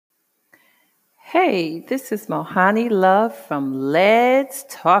Hey, this is Mohani Love from Let's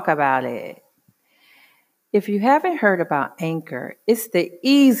Talk About It. If you haven't heard about Anchor, it's the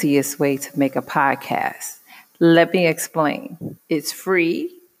easiest way to make a podcast. Let me explain. It's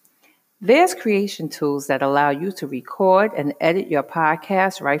free. There's creation tools that allow you to record and edit your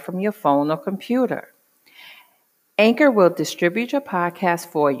podcast right from your phone or computer. Anchor will distribute your podcast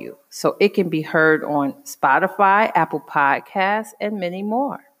for you so it can be heard on Spotify, Apple Podcasts, and many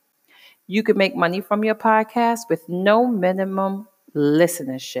more. You can make money from your podcast with no minimum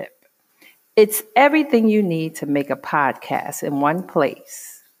listenership. It's everything you need to make a podcast in one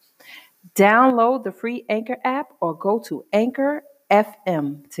place. Download the free Anchor app or go to Anchor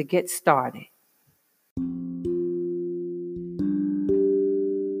FM to get started.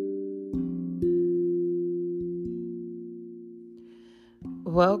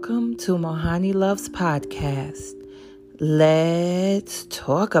 Welcome to Mohani Love's podcast. Let's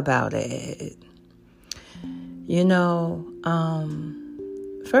talk about it.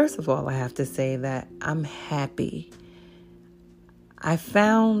 First of all, I have to say that I'm happy. I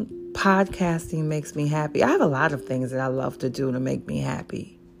found podcasting makes me happy. I have a lot of things that I love to do to make me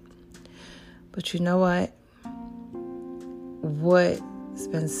happy. But you know what? What's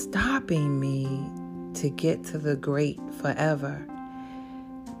been stopping me to get to the great forever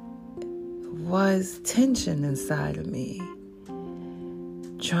was tension inside of me.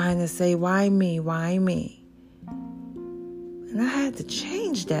 Trying to say, why me? Why me? And I had to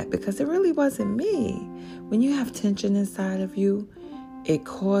change that because it really wasn't me. When you have tension inside of you, it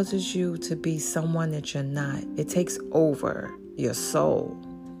causes you to be someone that you're not. It takes over your soul.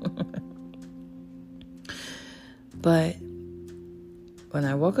 But when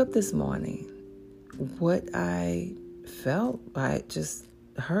I woke up this morning, what I felt, I just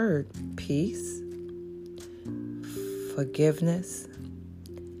heard peace, forgiveness,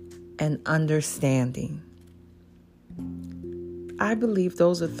 and understanding. I believe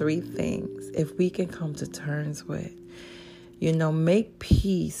those are three things. If we can come to terms with, make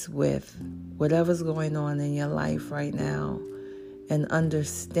peace with whatever's going on in your life right now and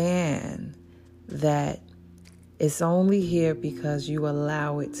understand that it's only here because you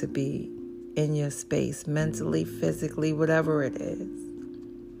allow it to be in your space, mentally, physically, whatever it is.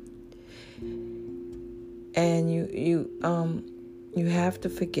 And you have to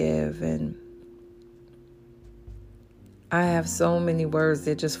forgive. And I have so many words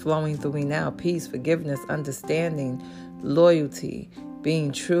that are just flowing through me now. Peace, forgiveness, understanding, loyalty,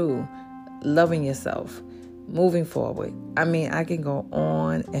 being true, loving yourself, moving forward. I can go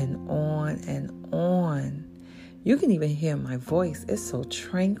on and on and on. You can even hear my voice. It's so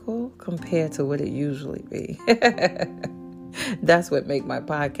tranquil compared to what it usually be. That's what makes my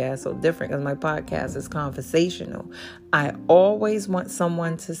podcast so different, because my podcast is conversational. I always want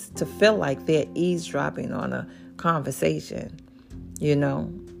someone to feel like they're eavesdropping on a conversation. You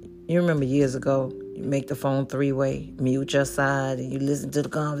remember years ago, you make the phone three-way, mute your side, and you listen to the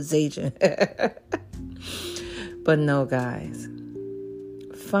conversation. But no, guys,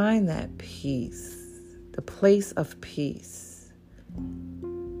 find that peace, the place of peace.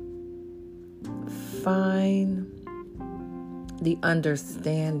 Find the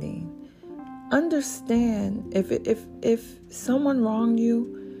understanding. Understand if someone wronged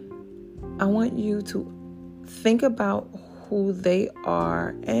you, I want you to think about who they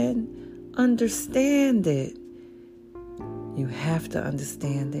are and understand it. You have to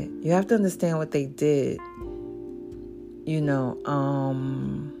understand it. You have to understand what they did.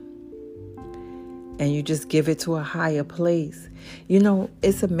 And you just give it to a higher place.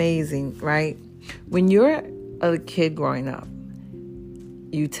 It's amazing, right? When you're a kid growing up,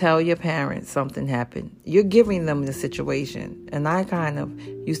 you tell your parents something happened. You're giving them the situation. And I kind of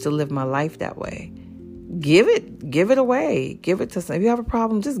used to live my life that way. Give it away. Give it to some. If you have a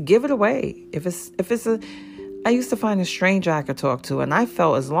problem, just give it away. I used to find a stranger I could talk to, and I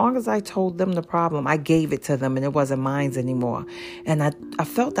felt as long as I told them the problem, I gave it to them and it wasn't mine anymore. And I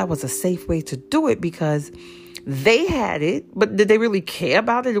felt that was a safe way to do it because they had it, but did they really care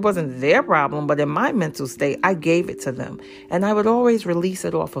about it? It wasn't their problem, but in my mental state, I gave it to them. And I would always release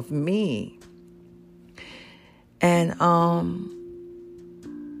it off of me. And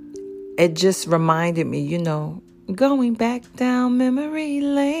it just reminded me, going back down memory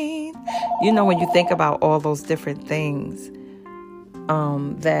lane. When you think about all those different things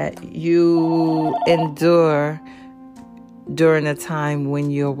that you endure during a time when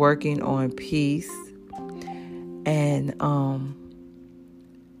you're working on peace. And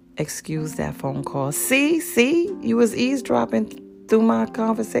excuse that phone call. See, you was eavesdropping through my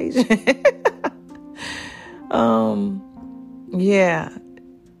conversation. Yeah.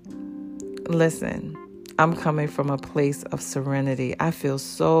 Listen, I'm coming from a place of serenity. I feel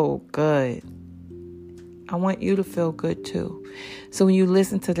so good. I want you to feel good too. So when you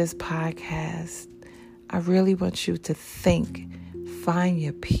listen to this podcast, I really want you to think, find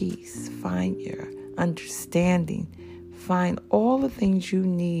your peace, find your understanding, find all the things you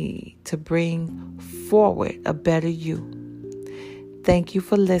need to bring forward a better you. Thank you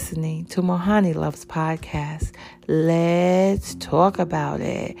for listening to Mohani Loves Podcast. Let's talk about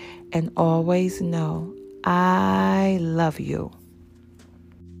it. And always know, I love you.